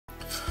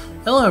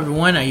Hello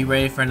everyone, are you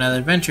ready for another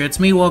adventure? It's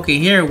me, Wokey,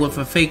 here with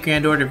a fake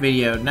Grand Order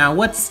video. Now,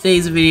 what's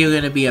today's video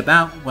going to be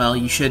about? Well,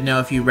 you should know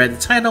if you read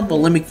the title, but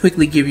let me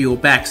quickly give you a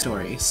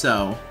backstory.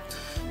 So,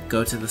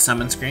 go to the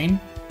summon screen.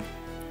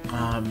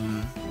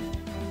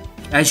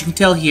 As you can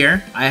tell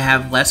here, I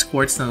have less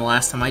quartz than the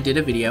last time I did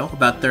a video,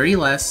 about 30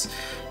 less,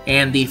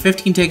 and the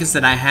 15 tickets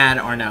that I had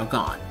are now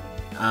gone.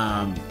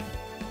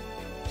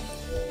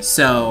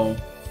 So,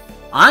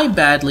 I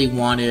badly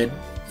wanted...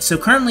 So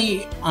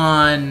currently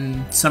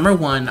on Summer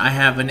 1, I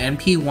have an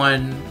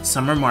NP1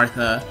 Summer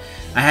Martha.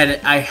 I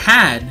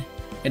had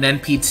an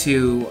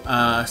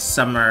NP2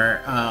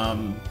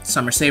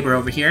 Summer Saber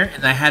over here,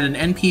 and I had an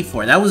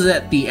NP4. That was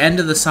at the end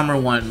of the Summer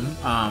 1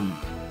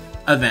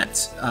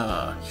 event.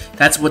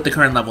 That's what the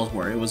current levels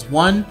were. It was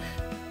 1,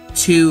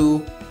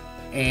 2,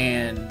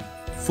 and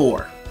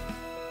 4.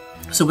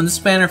 So when this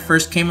banner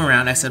first came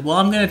around, I said, well,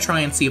 I'm going to try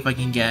and see if I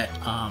can get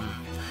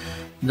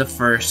the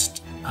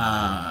first...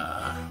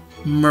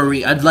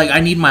 Marie. I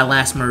need my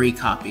last Marie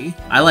copy.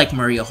 I like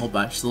Marie a whole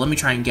bunch, so let me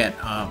try and get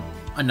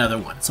another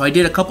one. So I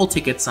did a couple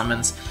ticket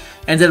summons,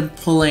 ended up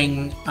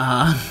pulling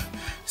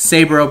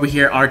Saber over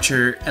here,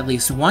 Archer at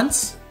least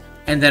once,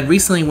 and then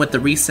recently with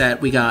the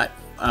reset, we got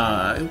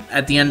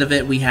at the end of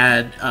it we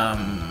had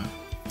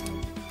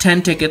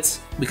 10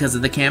 tickets because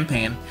of the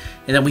campaign,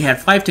 and then we had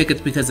 5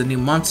 tickets because the new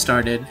month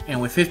started, and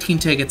with 15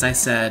 tickets I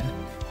said,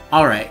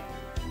 alright,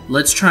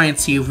 let's try and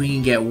see if we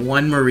can get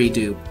one Marie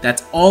dupe.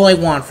 That's all I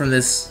want from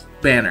this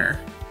banner.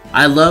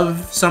 I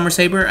love Summer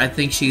Saber. I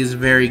think she's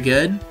very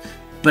good,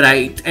 but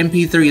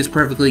MP3 is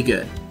perfectly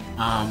good.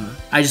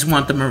 I just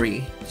want the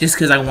Marie, just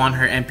because I want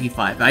her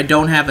MP5. I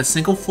don't have a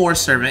single Force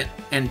Servant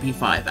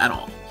MP5 at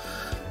all.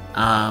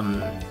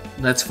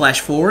 Let's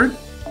flash forward.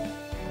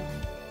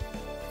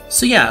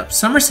 So yeah,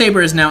 Summer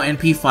Saber is now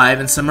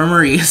NP5 and Summer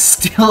Marie is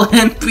still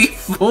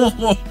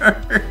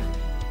NP4.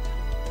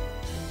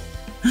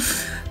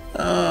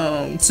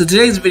 So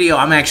today's video,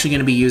 I'm actually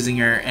going to be using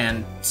her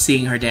and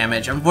seeing her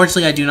damage.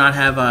 Unfortunately, I do not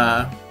have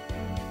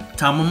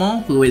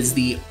Tamamo, who is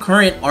the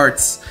current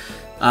arts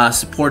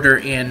supporter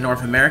in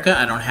North America.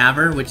 I don't have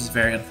her, which is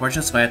very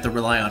unfortunate, so I have to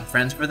rely on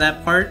friends for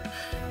that part.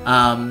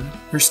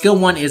 Her skill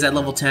 1 is at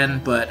level 10,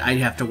 but I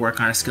have to work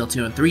on her skill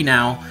 2 and 3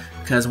 now,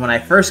 because when I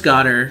first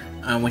got her,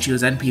 when she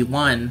was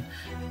NP1,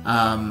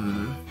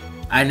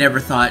 I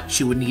never thought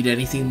she would need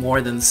anything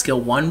more than the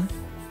skill 1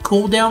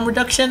 cooldown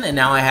reduction, and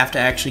now I have to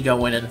actually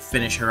go in and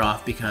finish her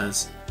off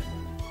because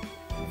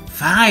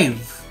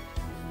 5.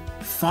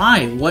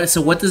 What?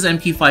 So what does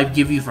MP5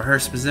 give you for her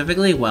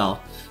specifically? Well,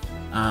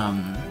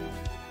 in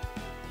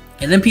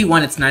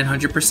MP1 it's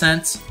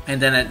 900%,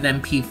 and then at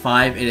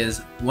MP5 it is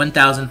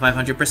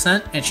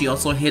 1,500%, and she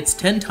also hits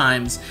 10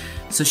 times,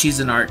 so she's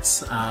an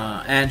arts,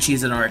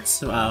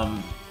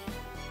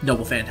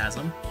 Noble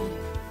Phantasm.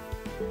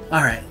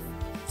 Alright.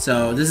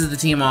 So this is the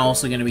team I'm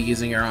also going to be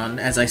using her on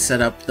as I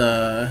set up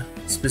the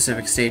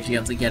specific stage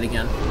yet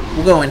again.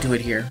 We'll go into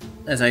it here,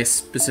 as I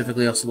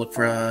specifically also look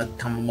for a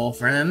Tamamo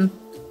friend.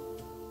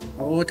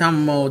 Oh,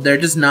 Tamamo, they're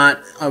just not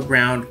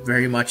around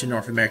very much in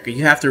North America.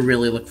 You have to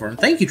really look for them.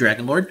 Thank you,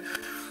 Dragon Lord.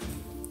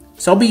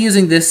 So I'll be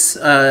using this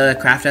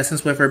Craft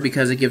Essence with her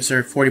because it gives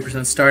her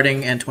 40%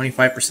 starting and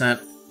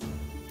 25%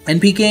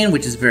 NP gain,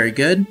 which is very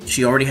good.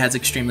 She already has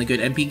extremely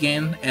good NP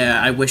gain.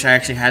 I wish I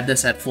actually had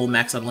this at full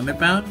max unlimit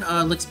bound,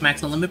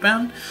 max unlimit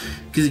bound,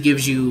 because it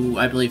gives you,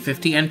 I believe,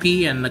 50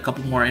 NP and a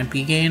couple more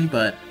NP gain,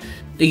 but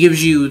it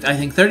gives you, I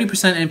think,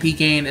 30% NP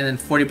gain and then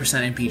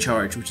 40% NP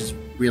charge, which is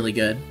really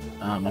good.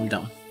 I'm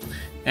dumb.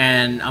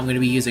 And I'm going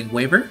to be using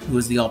Waver, who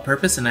is the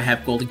all-purpose, and I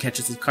have Golden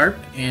Catches of Carp,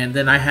 and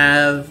then I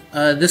have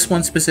this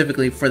one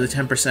specifically for the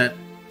 10%,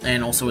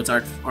 and also it's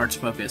arts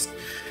focused.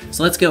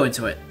 So let's go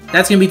into it.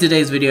 That's gonna be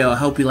today's video. I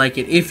hope you like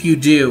it. If you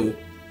do,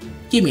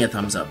 give me a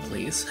thumbs up,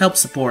 please. Help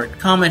support.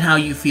 Comment how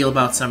you feel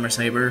about Summer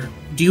Saber.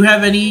 Do you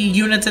have any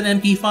units in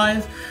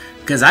MP5?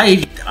 Because I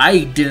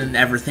didn't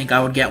ever think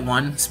I would get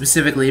one,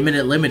 specifically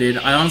limited.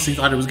 I honestly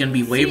thought it was gonna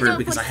be Waver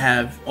because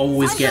I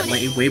always get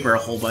Waver a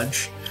whole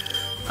bunch.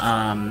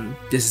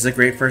 This is a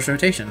great first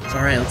rotation.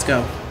 Alright, let's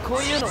go.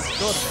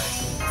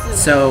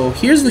 So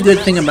here's the good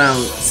thing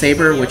about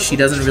Saber, which she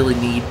doesn't really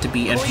need to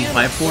be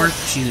NP5 for.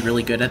 She's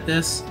really good at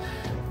this.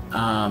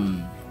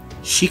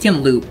 She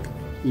can loop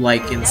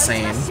like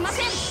insane.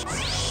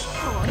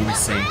 Let me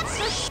see.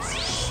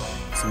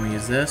 So I'm gonna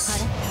use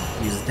this,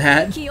 use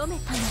that.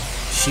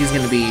 She's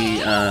gonna be,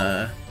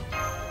 yeah,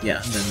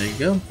 then there you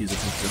go. Use it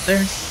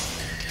there.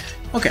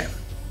 Okay.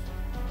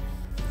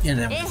 And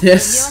then with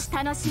this,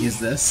 use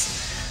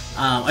this.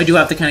 I do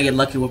have to kind of get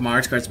lucky with my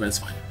arts cards, but it's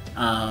fine.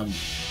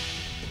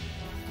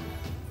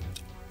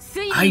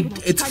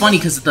 It's funny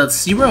because the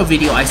Zero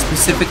video I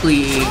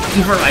specifically,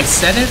 either I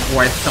said it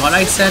or I thought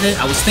I said it,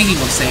 I was thinking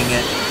of saying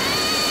it,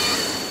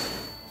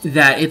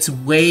 that it's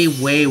way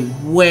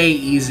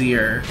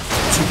easier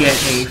to get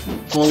a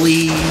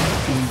fully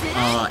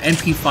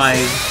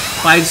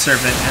NP5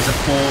 servant as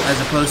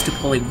opposed to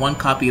pulling one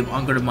copy of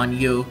Angora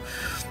Manyu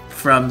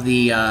from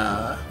the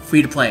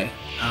free-to-play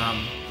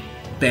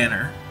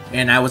banner.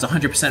 And I was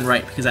 100%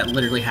 right, because that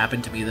literally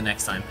happened to me the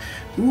next time.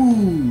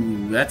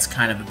 Ooh, that's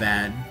kind of a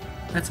bad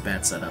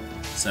setup.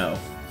 So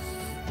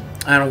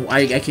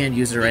I can't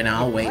use it right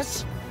now. I'll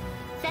wait.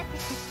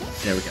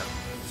 There we go.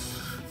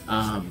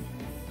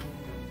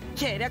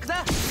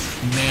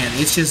 Man,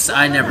 it's just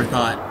I never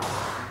thought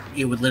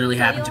it would literally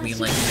happen to me in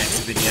like the next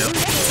video.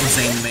 It's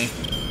insane to me.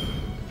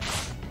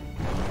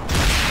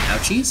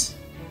 Ouchies.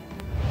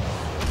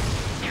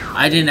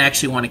 I didn't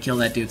actually want to kill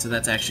that dude, so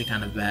that's actually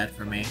kind of bad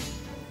for me.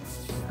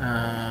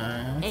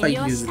 If I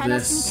use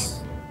this...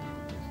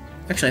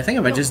 Actually, I think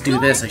if I just do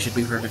this, I should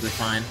be perfectly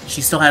fine.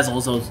 She still has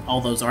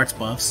all those arts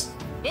buffs.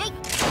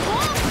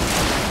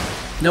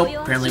 Nope,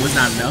 apparently was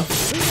not enough.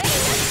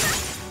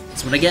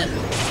 That's what I get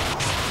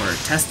for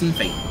testing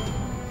fate.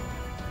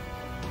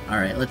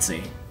 Alright, let's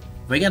see.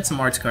 If I get some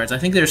arts cards, I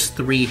think there's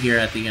 3 here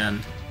at the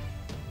end.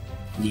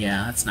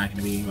 Yeah, that's not going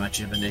to be much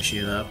of an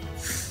issue, though.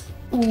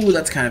 Ooh,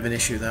 that's kind of an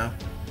issue, though.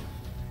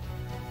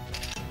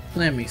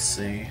 Let me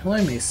see.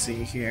 Let me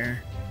see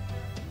here.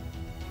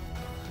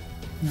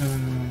 I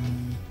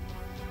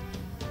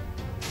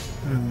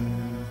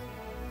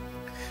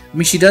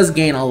mean, she does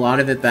gain a lot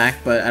of it back,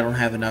 but I don't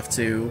have enough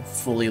to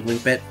fully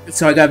loop it.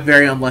 So I got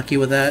very unlucky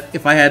with that.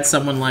 If I had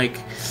someone like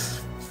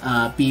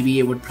BB,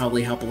 it would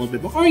probably help a little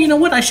bit more. Or you know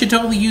what? I should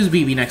totally use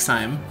BB next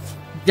time.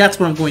 That's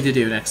what I'm going to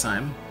do next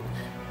time.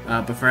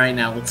 But for right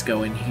now, let's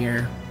go in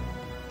here.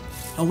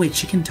 Oh wait,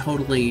 she can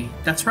totally...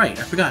 That's right,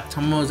 I forgot.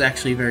 Tomomo is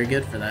actually very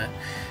good for that.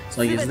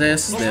 So I'll use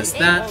this,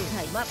 that.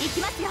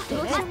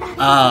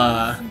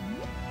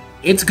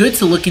 It's good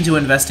to look into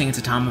investing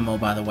into Tomomo,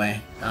 by the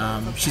way.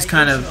 She's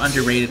kind of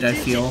underrated, I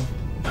feel.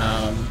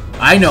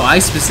 I know I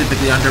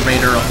specifically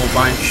underrated her a whole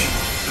bunch.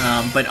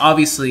 But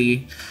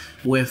obviously,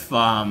 with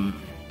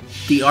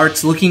the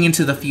arts looking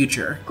into the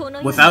future,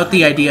 without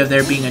the idea of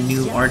there being a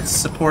new arts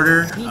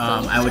supporter,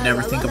 I would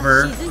never think of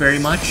her very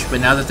much.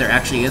 But now that there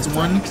actually is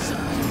one,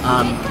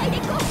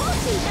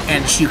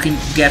 and you can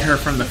get her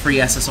from the free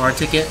SSR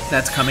ticket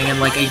that's coming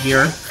in like a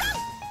year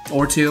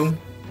or 2.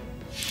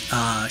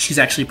 She's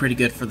actually pretty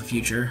good for the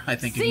future, I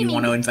think, if you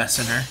want to invest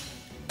in her.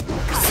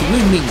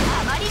 Swimming!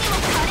 I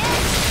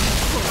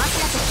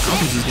don't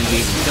think he's going to be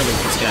able to kill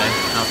this guy.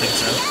 I don't think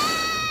so.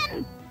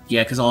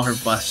 Yeah, because all her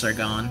buffs are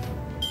gone.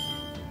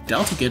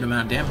 Dealt a good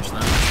amount of damage,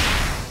 though.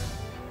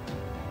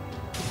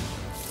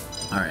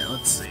 Alright,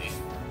 let's see.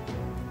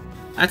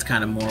 That's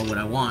kind of more what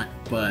I want,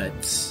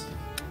 but...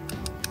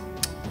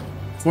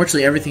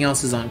 Fortunately, everything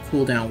else is on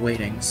cooldown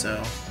waiting,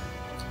 so...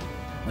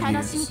 I'll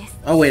use...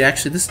 Oh wait,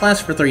 actually, this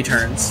lasts for 3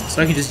 turns,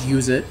 so I can just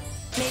use it.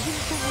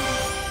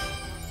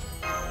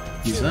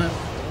 Use that.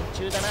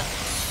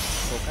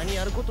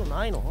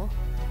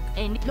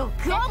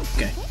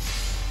 Okay.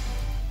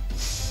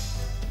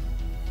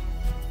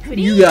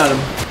 You got him.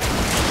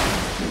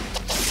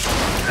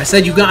 I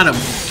said you got him.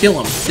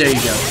 Kill him. There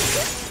you go.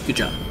 Good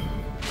job.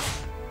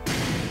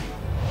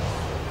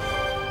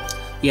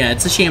 Yeah,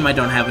 it's a shame I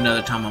don't have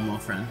another Tomomo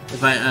friend.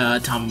 If I,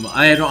 Tomomo.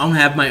 I don't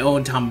have my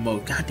own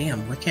Tomomo. God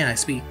damn, why can't I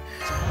speak?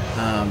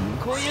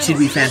 She'd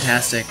be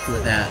fantastic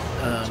with that,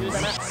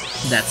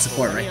 that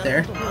support right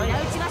there.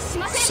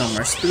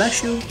 Summer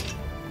Splashu.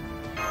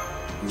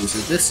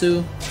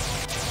 Uzubisu.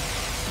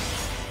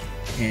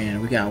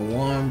 And we got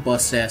one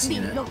bust-ass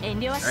unit.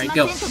 Alright,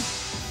 go.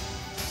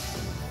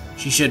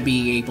 She should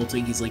be able to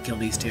easily kill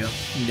these 2.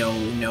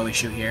 No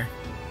issue here.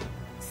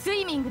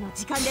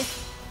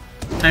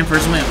 Time for a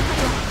swim.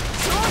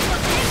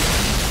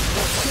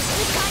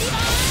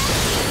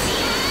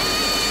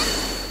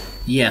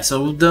 Yeah,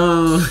 so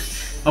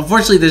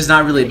unfortunately there's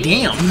not really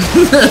damn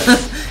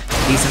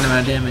decent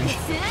amount of damage.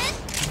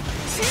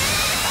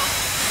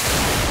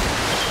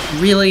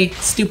 Really?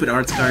 Stupid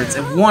arts cards.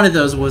 If one of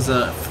those was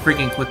a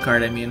freaking quick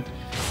card, I mean.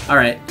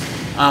 Alright.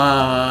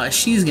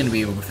 She's gonna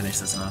be able to finish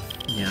this off.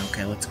 Yeah,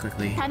 okay, let's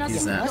quickly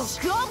use that.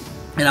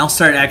 And I'll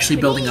start actually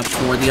building up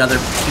for the other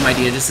team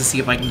idea just to see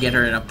if I can get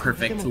her in a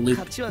perfect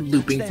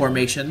looping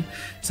formation.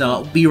 So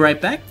I'll be right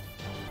back.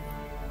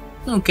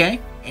 Okay,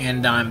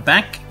 and I'm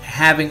back,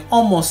 having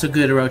almost a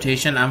good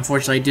rotation.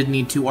 Unfortunately, I did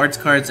need 2 arts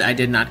cards. I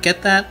did not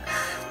get that,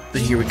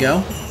 but here we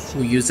go.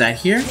 We'll use that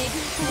here.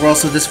 We're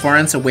also this far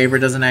in, so Waver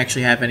doesn't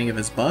actually have any of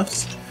his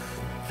buffs.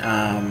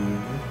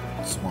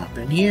 Swap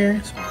in here,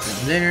 swap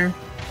in there.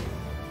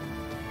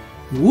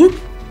 Whoop!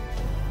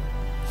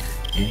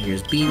 And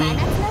here's beaming.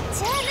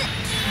 Use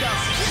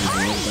a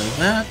little bit of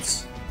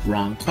that.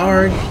 Wrong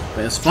card,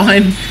 but it's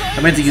fine. I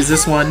meant to use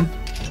this one.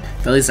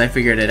 But at least I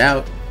figured it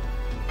out.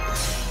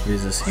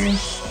 Use this here.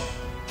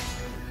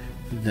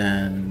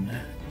 Then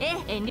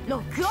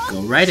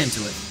go right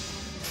into it.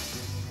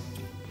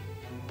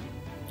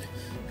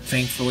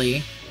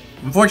 Thankfully.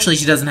 Unfortunately,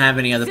 she doesn't have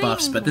any other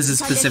buffs, but this is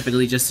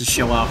specifically just to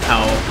show off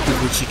how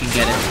quickly she can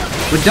get it.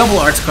 With double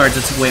arts cards,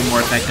 it's way more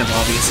effective,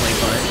 obviously,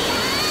 but...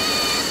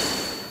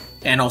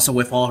 And also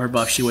with all her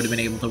buffs, she would have been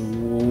able to...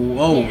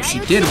 Whoa, she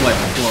did wipe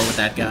the floor with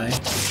that guy.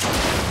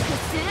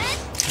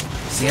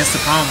 See, that's the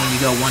problem when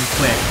you go one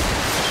quick.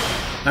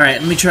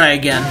 Alright, let me try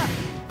again.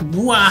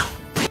 Wow!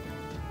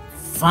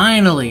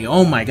 Finally!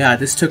 Oh my god,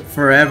 this took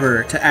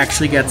forever to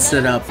actually get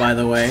set up, by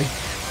the way.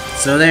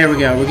 So there we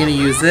go, we're gonna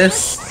use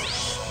this.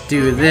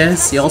 do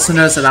this. You also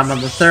notice that I'm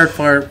on the third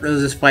part of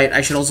this fight.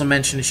 I should also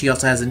mention she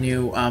also has a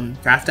new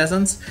craft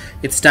essence.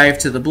 It's Dive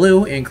to the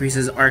Blue. It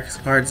increases arc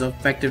cards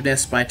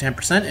effectiveness by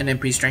 10% and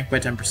MP strength by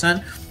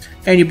 10%.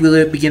 And you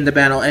begin the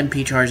battle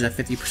MP charge at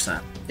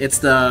 50%. It's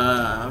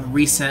the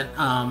recent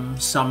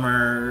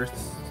Summer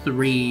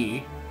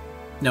 3...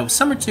 No,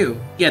 Summer 2.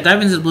 Yeah,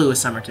 Dive into the Blue is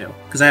Summer 2.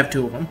 Because I have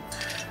 2 of them.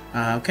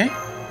 Okay.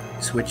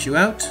 Switch you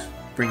out.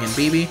 Bring in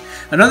BB.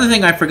 Another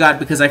thing I forgot,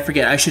 because I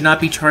forget, I should not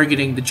be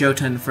targeting the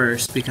Jotun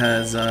first,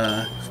 because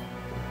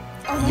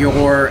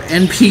your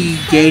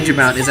NP gauge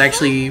amount is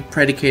actually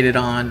predicated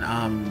on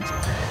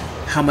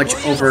how much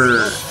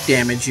over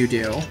damage you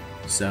do.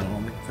 So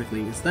let me quickly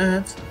use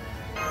that.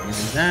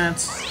 Use that.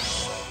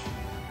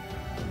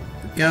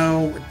 There we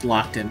go.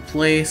 Locked in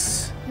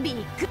place.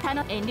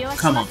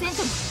 Come on.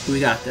 We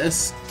got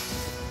this.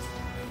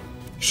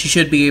 She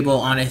should be able,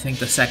 on I think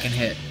the second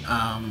hit,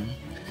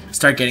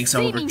 start getting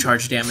some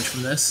overcharge damage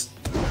from this.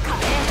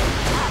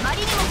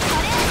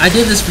 I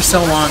did this for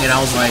so long and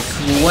I was like,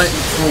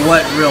 for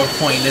what real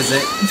point is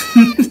it?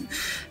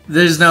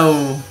 There's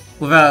no,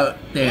 without,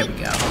 there we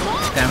go.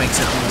 That makes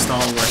it almost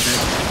all worth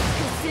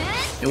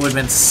it. It would have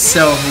been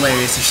so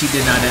hilarious if she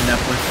did not end up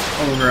with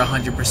over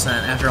 100%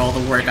 after all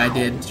the work I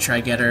did to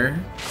trying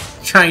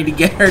to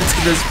get her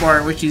to this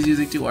part where she's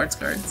using 2 arts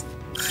cards.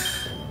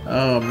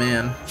 Oh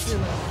man.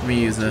 Let me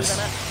use this.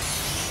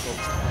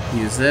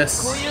 Use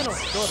this.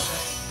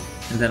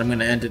 And then I'm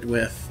gonna end it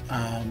with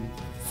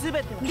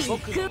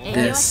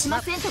this.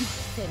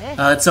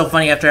 It's so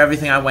funny after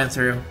everything I went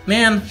through.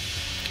 Man.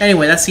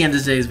 Anyway, that's the end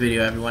of today's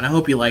video, everyone. I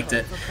hope you liked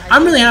it.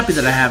 I'm really happy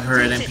that I have her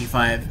at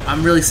MP5.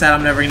 I'm really sad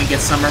I'm never gonna get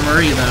Summer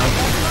Marie though,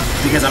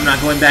 because I'm not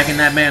going back in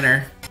that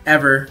banner.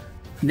 Ever.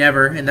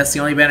 Never. And that's the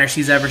only banner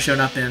she's ever shown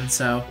up in,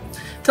 so.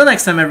 Till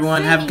next time,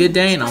 everyone, have a good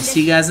day, and I'll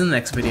see you guys in the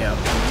next video.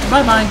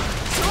 Bye-bye!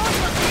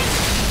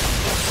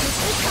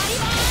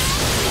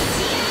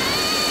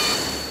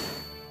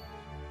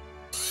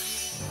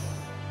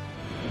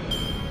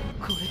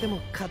 これでも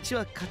勝ち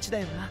は勝ちだ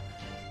よな。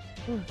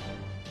うん。